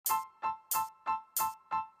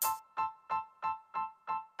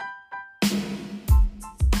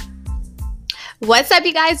What's up,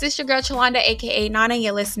 you guys? It's your girl Chalonda, aka Nana.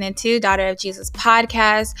 You're listening to Daughter of Jesus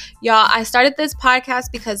podcast. Y'all, I started this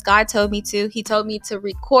podcast because God told me to. He told me to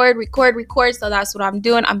record. So that's what I'm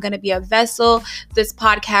doing. I'm going to be a vessel. This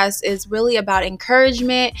podcast is really about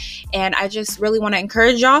encouragement, and I just really want to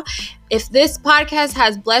encourage y'all. If this podcast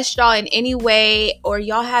has blessed y'all in any way, or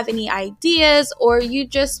y'all have any ideas, or you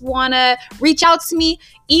just want to reach out to me,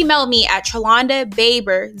 email me at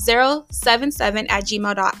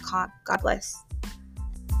chalondababer077@gmail.com. God bless.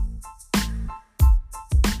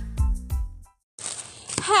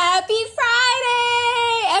 Happy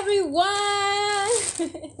Friday, everyone.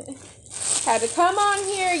 Had to come on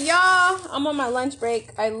here, y'all. I'm on my lunch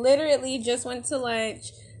break. I literally just went to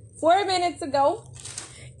lunch 4 minutes ago.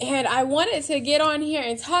 And I wanted to get on here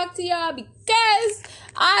and talk to y'all because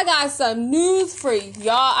I got some news for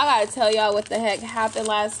y'all. I gotta tell y'all what the heck happened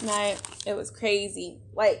last night. It was crazy.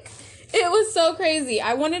 It was so crazy.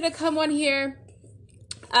 I wanted to come on here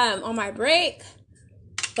on my break,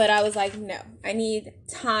 but I was like, no, I need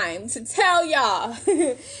time to tell y'all.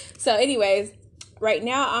 So anyways, right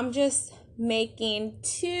now I'm just making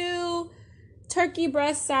 2 turkey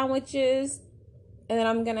breast sandwiches. And then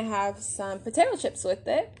I'm going to have some potato chips with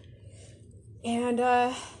it. And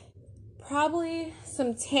probably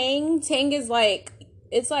some Tang. Tang is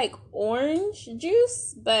it's like orange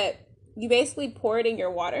juice, but you basically pour it in your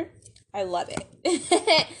water. I love it.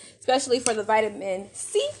 Especially for the vitamin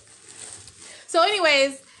C. So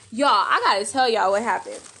anyways, y'all, I got to tell y'all what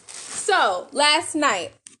happened. So last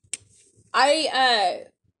night, I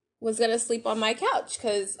was going to sleep on my couch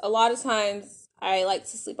because a lot of times I like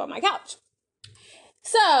to sleep on my couch.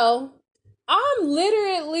 So, I'm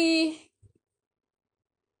literally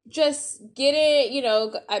just getting,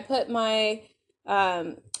 I put my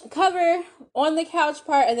cover on the couch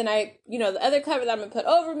part, and then the other cover that I'm going to put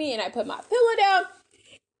over me, and I put my pillow down.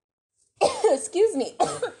 Excuse me.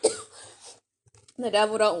 The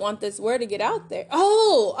devil don't want this word to get out there.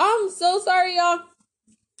 Oh, I'm so sorry, y'all.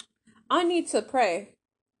 I need to pray.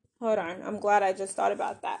 Hold on. I'm glad I just thought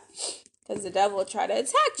about that. Because the devil will try to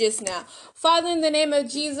attack just now. Father, in the name of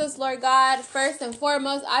Jesus, Lord God, first and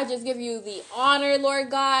foremost, I just give you the honor,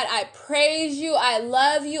 Lord God. I praise you. I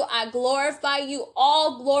love you. I glorify you.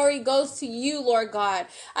 All glory goes to you, Lord God.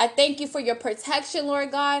 I thank you for your protection,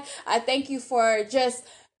 Lord God. I thank you for just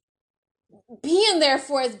being there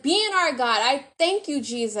for us, being our God. I thank you,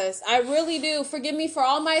 Jesus. I really do. Forgive me for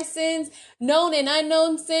all my sins, known and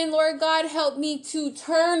unknown sin, Lord God. Help me to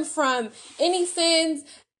turn from any sins.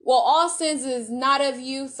 Well, all sins is not of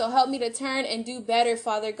you, so help me to turn and do better,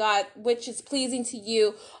 Father God, which is pleasing to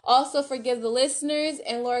you. Also forgive the listeners,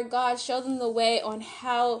 and Lord God, show them the way on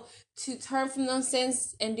how to turn from those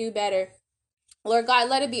sins and do better. Lord God,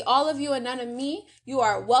 let it be all of you and none of me. You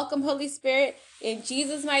are welcome, Holy Spirit. In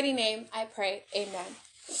Jesus' mighty name, I pray. Amen.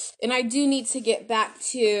 And I do need to get back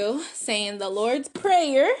to saying the Lord's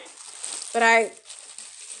Prayer, but I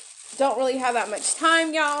don't really have that much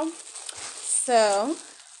time, y'all. So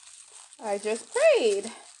I just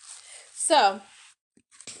prayed. So,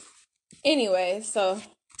 anyway,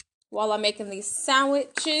 while I'm making these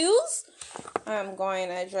sandwiches, I'm going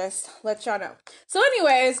to just let y'all know. So,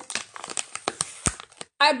 anyways,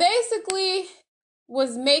 I basically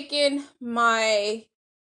was making my,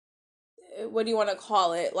 what do you want to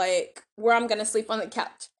call it? Where I'm going to sleep on the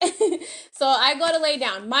couch. So, I go to lay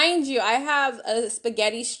down. Mind you, I have a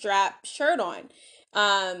spaghetti strap shirt on.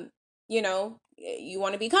 You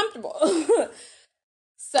want to be comfortable.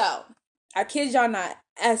 So, I kid y'all not,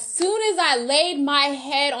 as soon as I laid my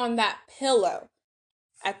head on that pillow,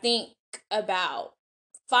 I think about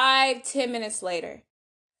 5-10 minutes later,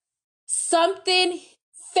 something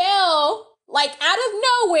fell out of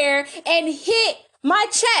nowhere and hit my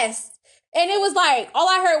chest. And it was all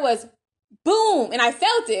I heard was boom, and I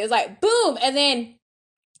felt it. It was like boom, and then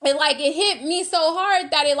it hit me so hard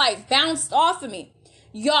that it bounced off of me.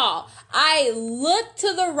 Y'all, I looked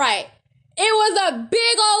to the right. It was a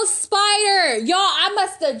big old spider. Y'all, I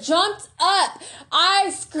must have jumped up. I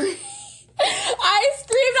screamed. I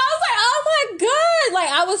was like, oh my God.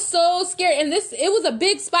 I was so scared. And it was a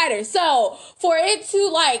big spider. So for it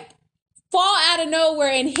to fall out of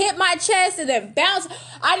nowhere and hit my chest and then bounce,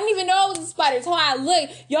 I didn't even know it was a spider until I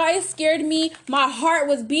looked. Y'all, it scared me. My heart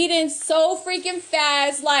was beating so freaking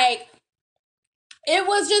fast. It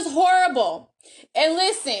was just horrible. And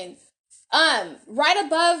listen, right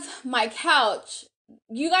above my couch,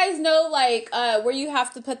 you guys know where you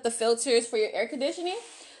have to put the filters for your air conditioning?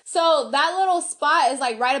 So that little spot is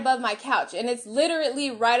right above my couch, and it's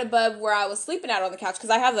literally right above where I was sleeping at on the couch because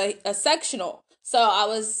I have a sectional. So I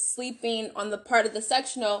was sleeping on the part of the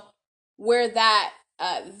sectional where that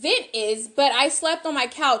vent is, but I slept on my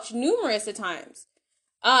couch numerous of times.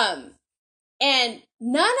 And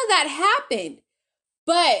none of that happened.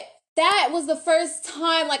 But that was the first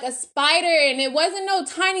time, like, a spider, and it wasn't no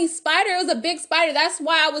tiny spider, it was a big spider. That's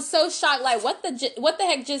why I was so shocked, like, what the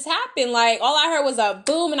heck just happened? Like, all I heard was a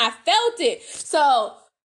boom, and I felt it. So,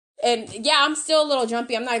 and yeah, I'm still a little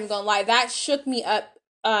jumpy, I'm not even gonna lie. That shook me up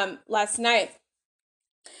last night.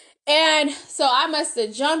 And so I must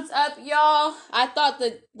have jumped up, y'all. I thought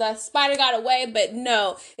the spider got away, but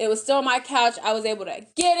no, it was still on my couch. I was able to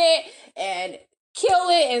get it and kill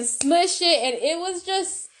it and smush it, and it was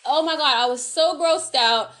just, oh my God, I was so grossed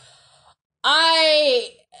out.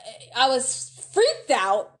 I was freaked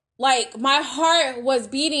out. Like, my heart was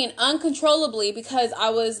beating uncontrollably because I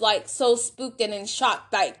was, like, so spooked and in shock.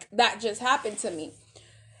 Like, that just happened to me.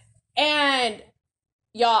 And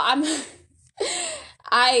y'all,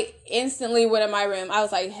 I instantly went in my room. I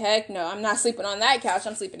was like, heck no, I'm not sleeping on that couch.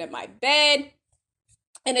 I'm sleeping in my bed.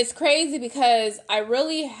 And it's crazy because I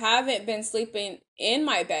really haven't been sleeping in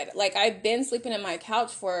my bed. Like, I've been sleeping in my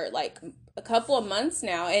couch for like a couple of months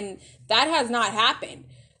now, and that has not happened.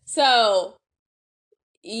 So,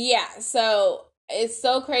 yeah, so it's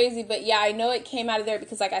so crazy. But yeah, I know it came out of there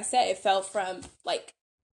because, like I said, it fell from like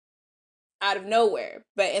out of nowhere.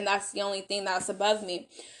 And that's the only thing that's above me.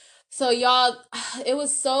 So y'all, it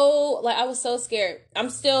was so, like, I was so scared.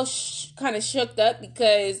 I'm still kind of shook up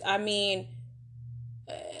because, I mean,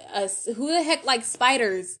 who the heck likes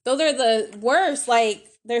spiders? Those are the worst. Like,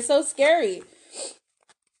 they're so scary.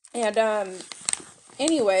 And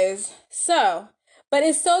anyways, so, but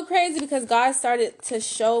it's so crazy because God started to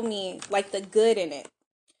show me like the good in it.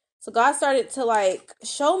 So God started to like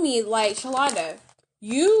show me, like, Shalonda,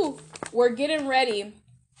 you were getting ready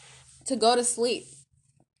to go to sleep.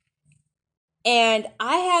 And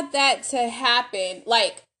I had that to happen.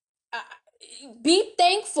 Like, be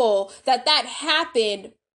thankful that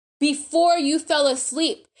happened before you fell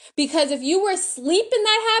asleep. Because if you were sleeping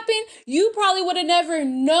that happened, you probably would have never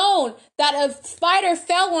known that a spider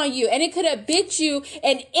fell on you and it could have bit you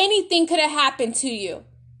and anything could have happened to you.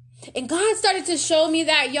 And God started to show me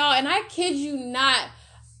that, y'all. And I kid you not,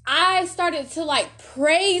 I started to like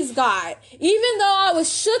praise God. Even though I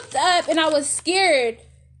was shook up and I was scared.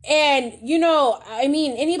 And, you know, I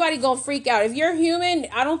mean, anybody gonna freak out. If you're human,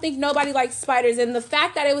 I don't think nobody likes spiders. And the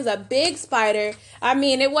fact that it was a big spider, I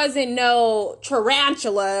mean, it wasn't no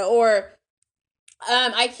tarantula or,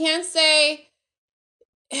 I can't say,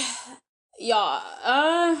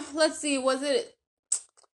 y'all, let's see, it wasn't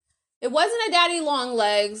a daddy long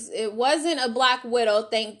legs. It wasn't a black widow,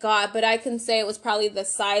 thank God. But I can say it was probably the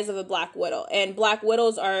size of a black widow. And black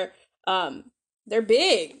widows are, they're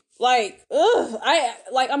big. Like,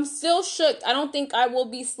 I'm still shook. I don't think I will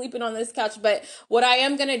be sleeping on this couch, but what I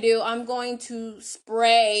am going to do, I'm going to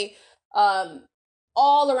spray,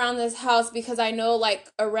 all around this house because I know, like,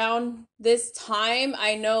 around this time,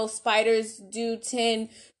 I know spiders do tend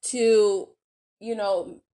to, you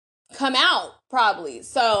know, come out probably.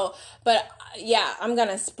 So, but yeah, I'm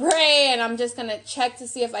gonna spray and I'm just gonna check to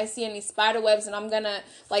see if I see any spider webs, and I'm gonna,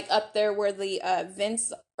 like, up there where the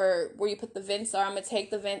vents, or where you put the vents are, I'm gonna take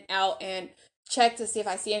the vent out and check to see if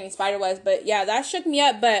I see any spider webs. But yeah, that shook me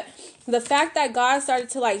up. But the fact that God started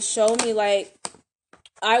to like show me, like,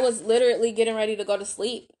 I was literally getting ready to go to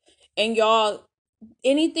sleep, and y'all,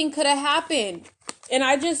 anything could have happened. And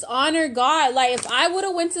I just honor God. Like, if I would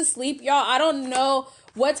have went to sleep, y'all, I don't know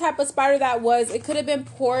what type of spider that was. It could have been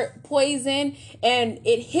poison, and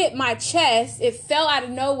it hit my chest. It fell out of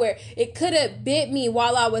nowhere. It could have bit me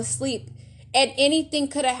while I was asleep, and anything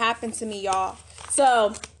could have happened to me, y'all.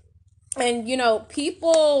 So, and you know,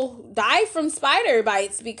 people die from spider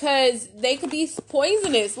bites because they could be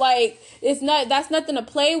poisonous. Like, that's nothing to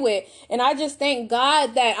play with. And I just thank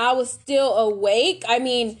God that I was still awake. I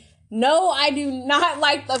mean, no, I do not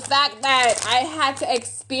like the fact that I had to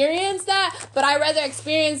experience that, but I rather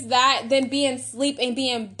experience that than be in sleep and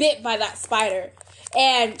being bit by that spider.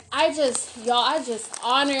 And I just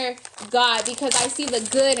honor God because I see the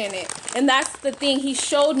good in it. And that's the thing. He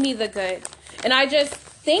showed me the good. And I just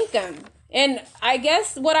thank him. And I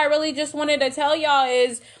guess what I really just wanted to tell y'all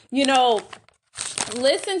is, you know,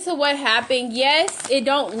 listen to what happened. Yes, it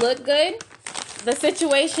don't look good. The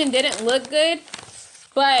situation didn't look good,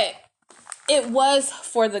 but it was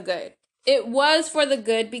for the good. It was for the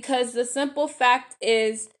good because the simple fact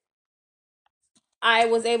is I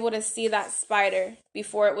was able to see that spider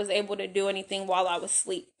before it was able to do anything while I was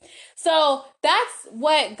asleep. So that's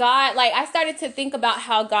what God, like, I started to think about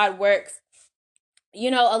how God works.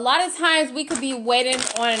 You know, a lot of times we could be waiting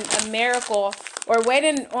on a miracle or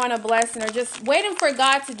waiting on a blessing, or just waiting for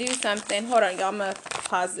God to do something. Hold on, y'all. I'm going to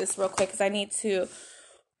pause this real quick because I need to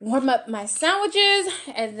warm up my sandwiches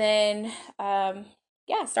and then,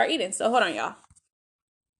 start eating. So hold on, y'all.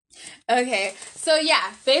 Okay, so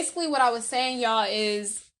yeah, basically what I was saying, y'all,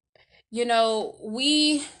 is,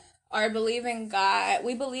 we are believing God.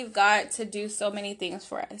 We believe God to do so many things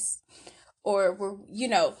for us. Or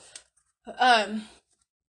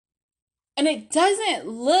and it doesn't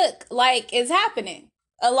look like it's happening.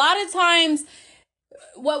 A lot of times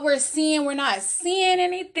what we're seeing, we're not seeing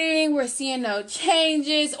anything. We're seeing no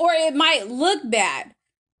changes, or it might look bad,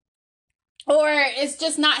 or it's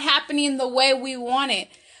just not happening the way we want it.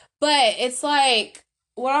 But it's like,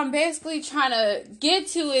 what I'm basically trying to get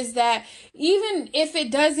to is that even if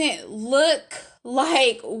it doesn't look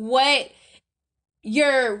like what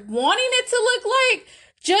you're wanting it to look like,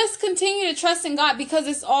 just continue to trust in God, because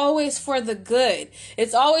it's always for the good.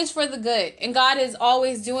 It's always for the good. And God is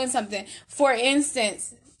always doing something. For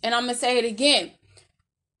instance, and I'm going to say it again,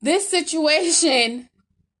 this situation,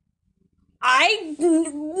 I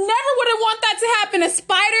never would have want that to happen. A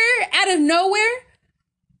spider out of nowhere.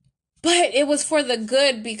 But it was for the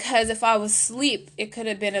good, because if I was asleep, it could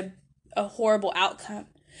have been a horrible outcome.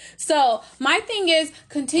 So my thing is,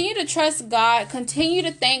 continue to trust God, continue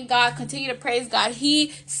to thank God, continue to praise God.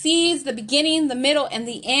 He sees the beginning, the middle, and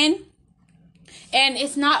the end. And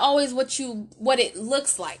it's not always what it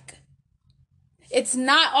looks like. It's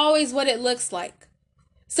not always what it looks like.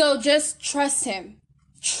 So just trust him.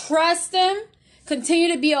 Trust him.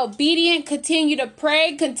 Continue to be obedient. Continue to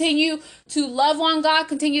pray. Continue to love on God.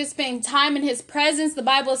 Continue to spend time in his presence. The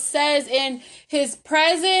Bible says in his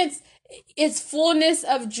presence it's fullness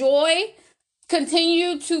of joy.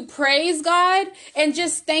 Continue to praise God and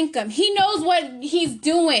just thank him. He knows what he's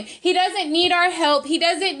doing. He doesn't need our help. He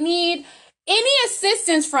doesn't need any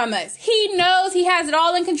assistance from us. He knows he has it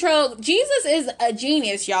all in control. Jesus is a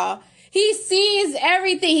genius, y'all. He sees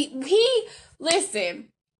everything. Listen,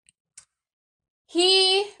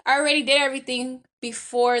 he already did everything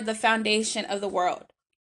before the foundation of the world.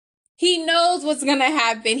 He knows what's going to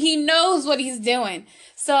happen. He knows what he's doing.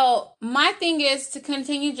 So my thing is to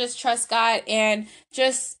continue just trust God and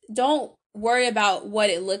just don't worry about what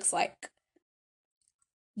it looks like.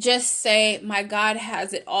 Just say, my God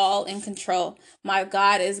has it all in control. My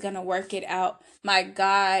God is going to work it out. My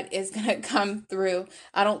God is going to come through.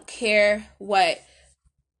 I don't care what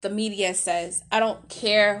the media says. I don't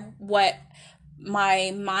care what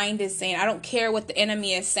my mind is saying. I don't care what the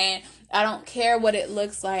enemy is saying. I don't care what it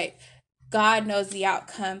looks like. God knows the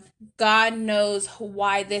outcome. God knows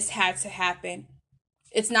why this had to happen.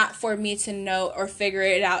 It's not for me to know or figure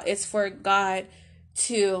it out. It's for God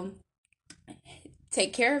to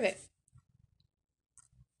take care of it.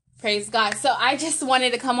 Praise God. So I just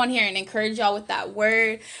wanted to come on here and encourage y'all with that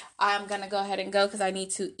word. I'm going to go ahead and go because I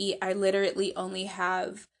need to eat. I literally only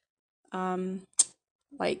have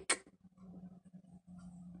like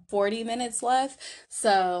 40 minutes left,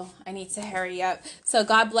 so I need to hurry up. So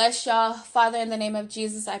God bless y'all. Father, in the name of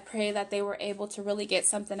Jesus, I pray that they were able to really get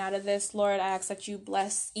something out of this. Lord, I ask that you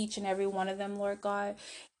bless each and every one of them, Lord God.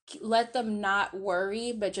 Let them not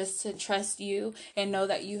worry, but just to trust you and know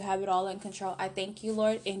that you have it all in control. I thank you,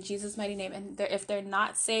 Lord, in Jesus' mighty name. And if they're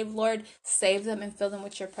not saved, Lord, save them and fill them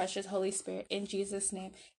with your precious Holy Spirit. In Jesus'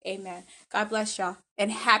 name, amen. God bless y'all.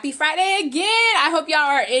 And happy Friday again. I hope y'all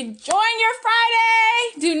are enjoying your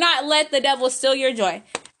Friday. Do not let the devil steal your joy.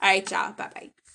 All right, y'all. Bye-bye.